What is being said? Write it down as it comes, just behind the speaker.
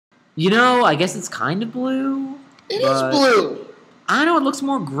You know, I guess it's kind of blue. It is blue. I don't know, it looks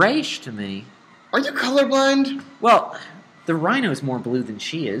more grayish to me. Are you colorblind? Well, the rhino's more blue than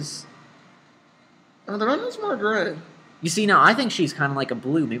she is. Oh, the rhino's more gray. You see, now I think she's kind of like a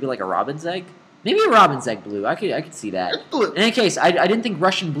blue, maybe like a robin's egg. Maybe a robin's egg blue. I could see that. It's blue. In any case, I didn't think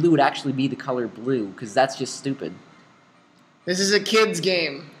Russian blue would actually be the color blue, because that's just stupid. This is a kid's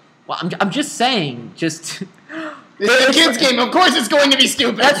game. Well, I'm just saying, just... This is a kid's game. Of course it's going to be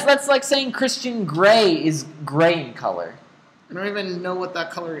stupid. That's like saying Christian Grey is gray in color. I don't even know what that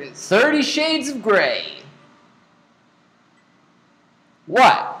color is. 30 Shades of Grey.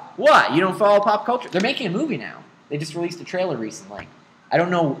 What? What? You don't follow pop culture? They're making a movie now. They just released a trailer recently. I don't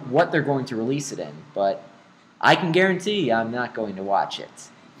know what they're going to release it in, but I can guarantee I'm not going to watch it.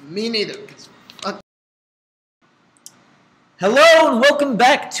 Me neither. Hello and welcome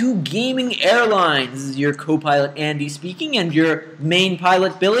back to Gaming Airlines. This is your co-pilot Andy speaking and your main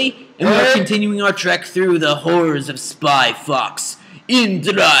pilot Billy. And we're continuing our trek through the horrors of Spy Fox in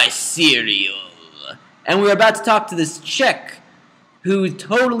dry cereal. And we're about to talk to this chick who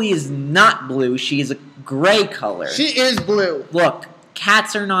totally is not blue. She is a gray color. She is blue. Look,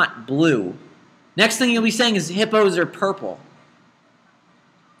 cats are not blue. Next thing you'll be saying is hippos are purple.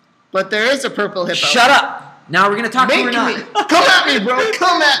 But there is a purple hippo. Shut up! Now we're going to talk to her now. Come at me, bro.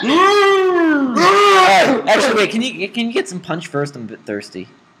 Come at me. Alright, actually, wait. Can you get some punch first? I'm a bit thirsty.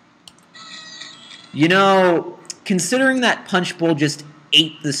 You know, considering that Punch Bowl just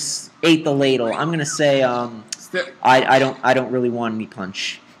ate the ladle, I'm going to say I don't really want any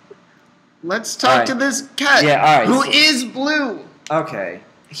punch. Let's talk to this cat who is blue. Okay.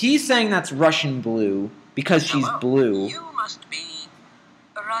 He's saying that's Russian blue because she's blue. You must be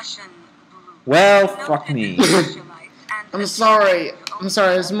Russian blue. Well, fuck me. I'm sorry.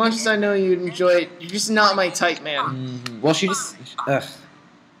 As much as I know you'd enjoy it, you're just not my type, man. Well, she just... Ugh.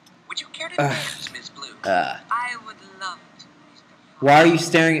 Would you care to dance, Miss Blue? I would love to, Mr. Why are you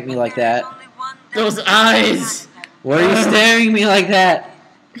staring at me like that? Those eyes. Why are you staring at me like that?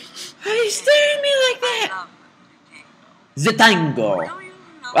 Why are you staring at me like that? The tango.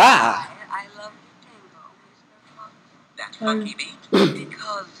 Ah. I love tango, Mr. Fox. That funky beat?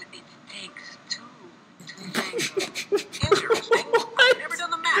 Because it takes two to tango. Interesting. I've never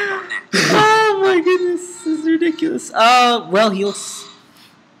done the math on that. Oh my goodness, this is ridiculous. Well, he'll...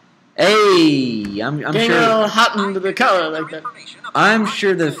 Hey, I'm Getting sure... a little hot into the color like that. I'm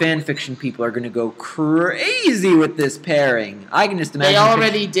sure the fanfiction people are going to go crazy with this pairing. I can just imagine... They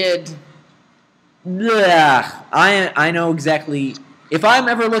already did. Yeah, I know exactly... If I'm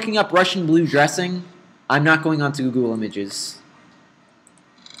ever looking up Russian blue dressing, I'm not going onto Google Images.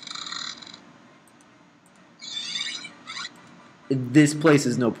 This place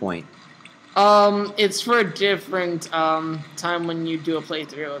is no point. It's for a different time when you do a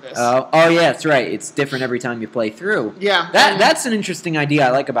playthrough of this. Oh yeah, that's right. It's different every time you play through. Yeah. That's an interesting idea I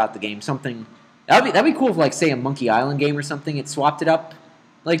like about the game. Something that'd be cool if, like, say, a Monkey Island game or something, it swapped it up,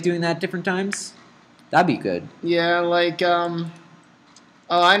 like doing that different times. That'd be good. Yeah, like oh,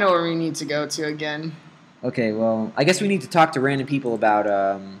 I know where we need to go to again. Okay, well, I guess we need to talk to random people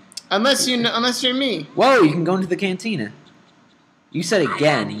about Unless you're me. Whoa, you can go into the cantina. You said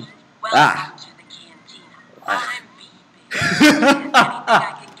again. Ah. To the cantina. I'm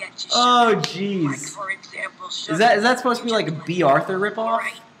Oh, jeez. For example, Is that supposed to be like a B. Arthur ripoff?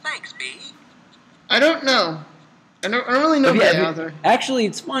 Right. Thanks, B. I don't know. I don't really know about Arthur. Actually,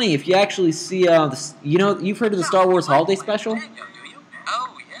 it's funny if you actually see you've heard of the Star Wars Holiday Special? Tango, do you?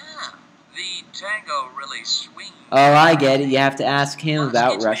 Oh yeah, the tango really swings. Oh, I get it. You have to ask him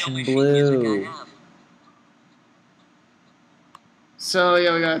about Russian blue. So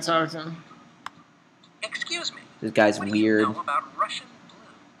yeah, we gotta talk to him. Excuse me. This guy's what weird. Do you know about Russian blue?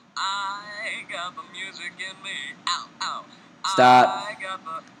 I got the music in me. Ow, ow. Stop. I got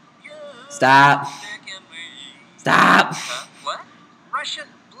the Stop. music in me. Stop. What? Russian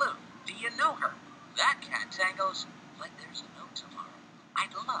blue. Do you know her? That cat tangos like there's no tomorrow.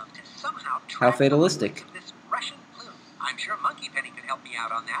 I'd love to somehow track How fatalistic. this Russian blue. I'm sure Monkey Penny could help me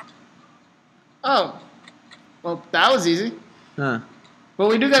out on that. Oh, well, that was easy. Huh. But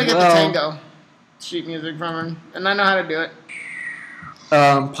we do gotta get the tango sheet music from her, and I know how to do it.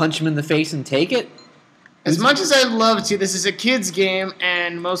 Punch him in the face and take it? As much as I'd love to, this is a kids game,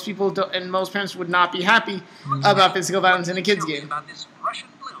 and most people don't, and most parents would not be happy about physical violence in a kids game. About this Russian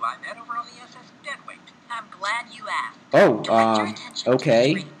blue I met over on the SS Deadweight. I'm glad you asked. Oh,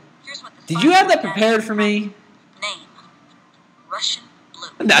 okay. Did you have that prepared for me? Name. Russian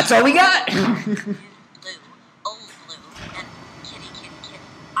blue. That's all we got. Blue, old blue, and kitty, kitty, kitty.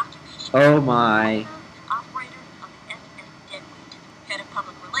 Occupation. Oh my. Operator of the SS Deadweight. Head of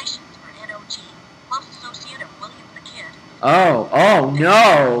public relations. Oh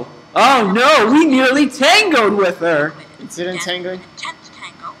no! Oh no! We nearly tangoed with her. Incident tangling. Intent to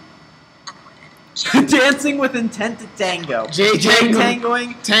tango. Acquitted. Dancing with intent to tango. J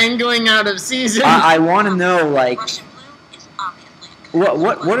tangoing. Tangoing out of season. I want to know, like, Russian blue is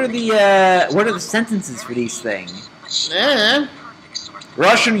obviously what are the sentences for these things? Yeah.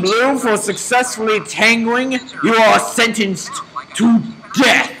 Russian blue, for successfully tangoing, you are sentenced to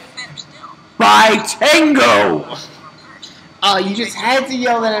death by tango. Oh, you just had to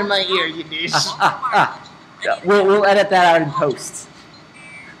yell that in my ear, you douche. We'll edit that out in post.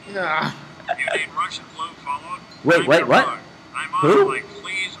 Yeah. You need Russian blue followed. Wait, what? I'm Who? on like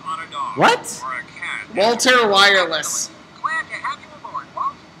please on a dog. What? Or a cat. Walter Wireless. Glad to have you aboard,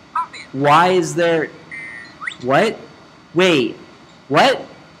 Walt. Hop in. Why is there? What? Wait. What?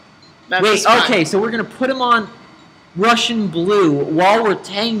 That's Wait. his spot. Okay, so we're gonna put him on Russian blue while we're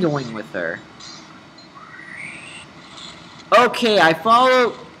tangoing with her. Okay, I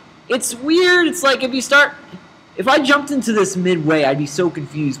follow. It's weird. It's like if I jumped into this midway, I'd be so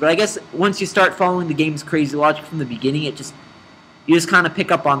confused. But I guess once you start following the game's crazy logic from the beginning, you just kind of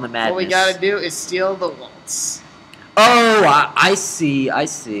pick up on the madness. What we gotta do is steal the waltz. Oh, I see.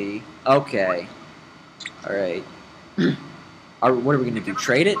 Okay. All right. What are we gonna do?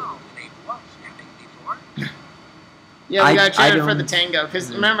 Trade it? Yeah, we gotta I trade it for don't- the tango.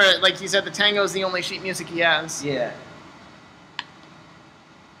 Because remember, like you said, the tango is the only sheet music he has. Yeah.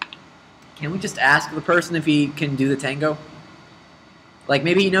 Can we just ask the person if he can do the tango? Like,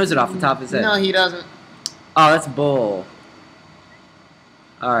 maybe he knows it off the top of his head. No, he doesn't. Oh, that's bull.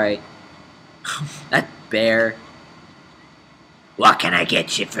 Alright. That bear. What can I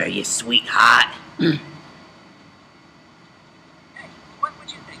get you for you, sweetheart? Hey, what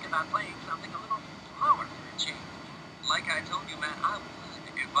would you think about playing something a little slower for a change? Like I told you, man, I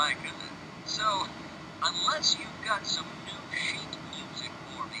would if I could. So, unless you've got some new sheet music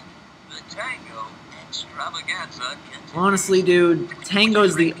for me, the tango extravaganza continues. Honestly, dude,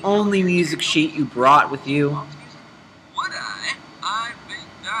 tango's the only music sheet you brought with you. Would I? I've been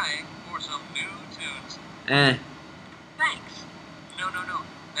dying for some new tunes. Eh. Thanks. No.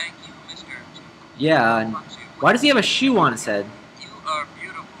 Thank you, Mr. Yeah. And why does he have a shoe on his head? You are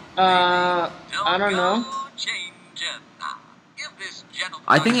beautiful. I don't know.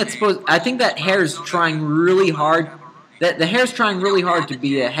 I think that hair's trying really hard. That the hair's trying really hard to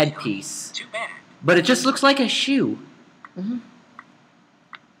be a headpiece. Too bad. But it just looks like a shoe. Mm-hmm.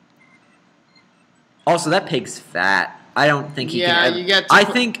 Also, that pig's fat. I don't think he Yeah, can. you get to I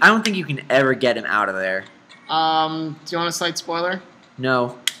put- don't think you can ever get him out of there. Do you want a slight spoiler?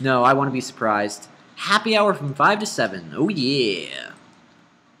 No, I want to be surprised. Happy hour from 5 to 7. Oh yeah.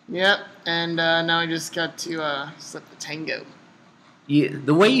 Yep. And now we just got to slip the tango.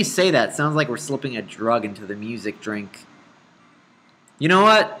 The way you say that sounds like we're slipping a drug into the music drink. You know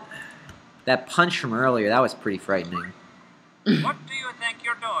what? That punch from earlier, that was pretty frightening. What do you think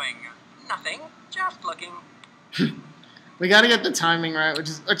you're doing? Nothing. Just looking. We got to get the timing right, which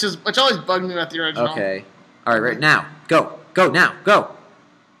always bugged me about the original. Okay. All right now. Go now. Go.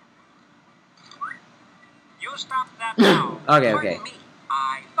 You stop that now. Okay. Pardon me.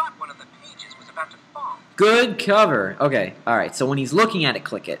 I thought one of the pages was about to fall. Good cover. Okay. All right. So when he's looking at it,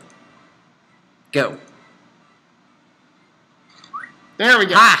 click it. Go. There we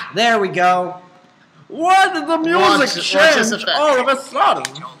go. Ah, there we go. Why did the music Watch this change effect. all of a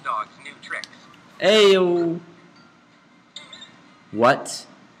sudden? Old dog's new tricks. Ayo. What?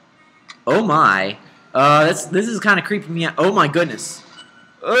 Oh my. This is kind of creeping me out. Oh my goodness.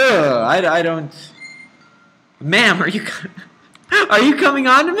 Ugh, I don't. Ma'am, are you coming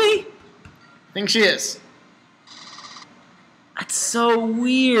on to me? I think she is. That's so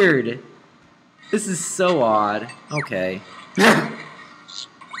weird. This is so odd. Okay.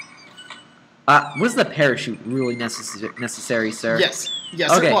 Was the parachute really necessary, sir? Yes.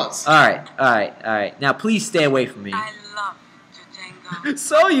 Yes, Okay. it was. All right. Now, please stay away from me. I love to tango.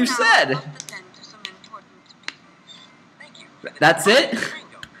 So you Now, said. let's attend to some important business. Thank you for the That's it?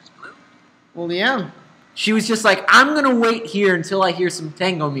 tango, Miss Blue. Well, yeah. She was just like, I'm gonna wait here until I hear some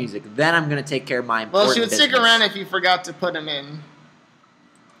tango music. Then I'm gonna take care of my important Well, she would stick business." around if you forgot to put him in.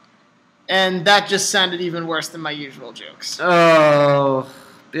 And that just sounded even worse than my usual jokes. Oh,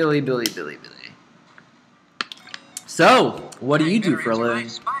 Billy. So, what do you do Better for a use my living?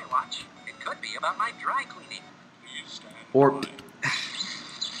 spy watch. It could be about my dry cleaning. Please stand Or by.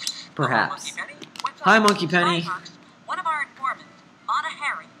 perhaps. Monkey Penny, what's Hi, up? Monkey Penny. Skybox, one of our informants, Anna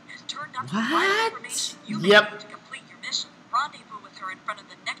Harry, has turned up some What? vital information you may Yep. need to complete your mission. Rendezvous with her in front of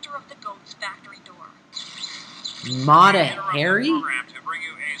the Nectar of the Goats factory door. Mata Interrupt the Harry? program to bring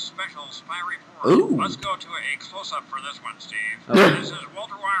you a special spy report. Ooh. Let's go to a close-up for this one, Steve. Okay. This is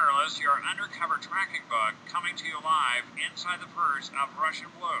Walter Wireless, your undercover tracking bug, coming to you live inside the purse of Russian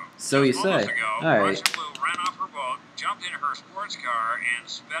Blue. So you Moments say. ago, All right. Russian Blue ran off her boat, jumped in her sports car, and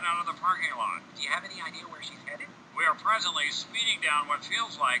sped out of the parking lot. Do you have any idea where she's headed? We are presently speeding down what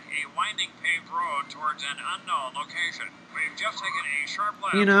feels like a winding paved road towards an unknown location. We've just taken a sharp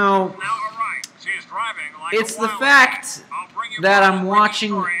left. You know, Now a right. She's driving like it's a the wild fact I'll bring you that more I'm breaking watching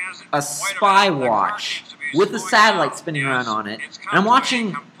story as it- a Wait spy minute, the car watch seems to be with a slowing satellite down. spinning Yes, around on it, it's and come I'm to a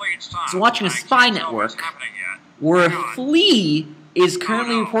watching. complete stop. So watching a I spy can't tell what's network happening yet. where Hang on. Flea is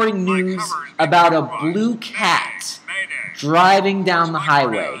currently reporting My news cover's been about a compromised. blue cat Mayday. driving down the Sports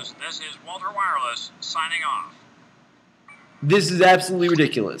Micro highway. News, this is Walter Wireless signing off. This is absolutely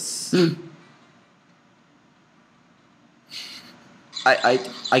ridiculous.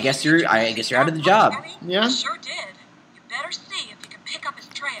 I guess you're out of the job. Yeah? Sure did. You better see if you can pick up his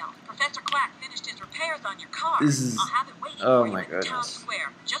trail. Professor Quack finished his repairs on your car. This is- I'll have it waiting oh for you my in Town goodness.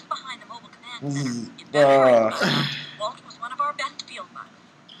 Square, just behind the mobile command This center. is- You better hurry, ugh. Bud. Walt was one of our best field bugs.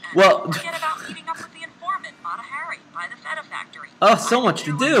 And Well- don't forget about meeting up with the informant, Mata Hari, by the Feta factory. Oh, so much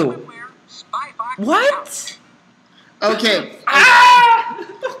to do. Swimwear, Spy box What? Okay. Ah!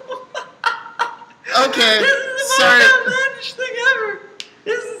 Okay. This is the Sorry. most outlandish thing ever.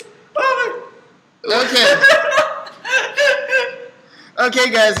 This is Okay. Okay,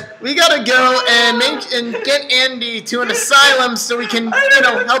 guys, we gotta go and get Andy to an asylum so we can,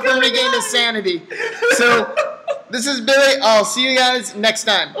 help him regain his sanity. So, this is Billy. I'll see you guys next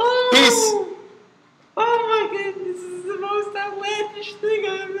time. Peace. Oh my goodness, this is the most outlandish thing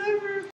I've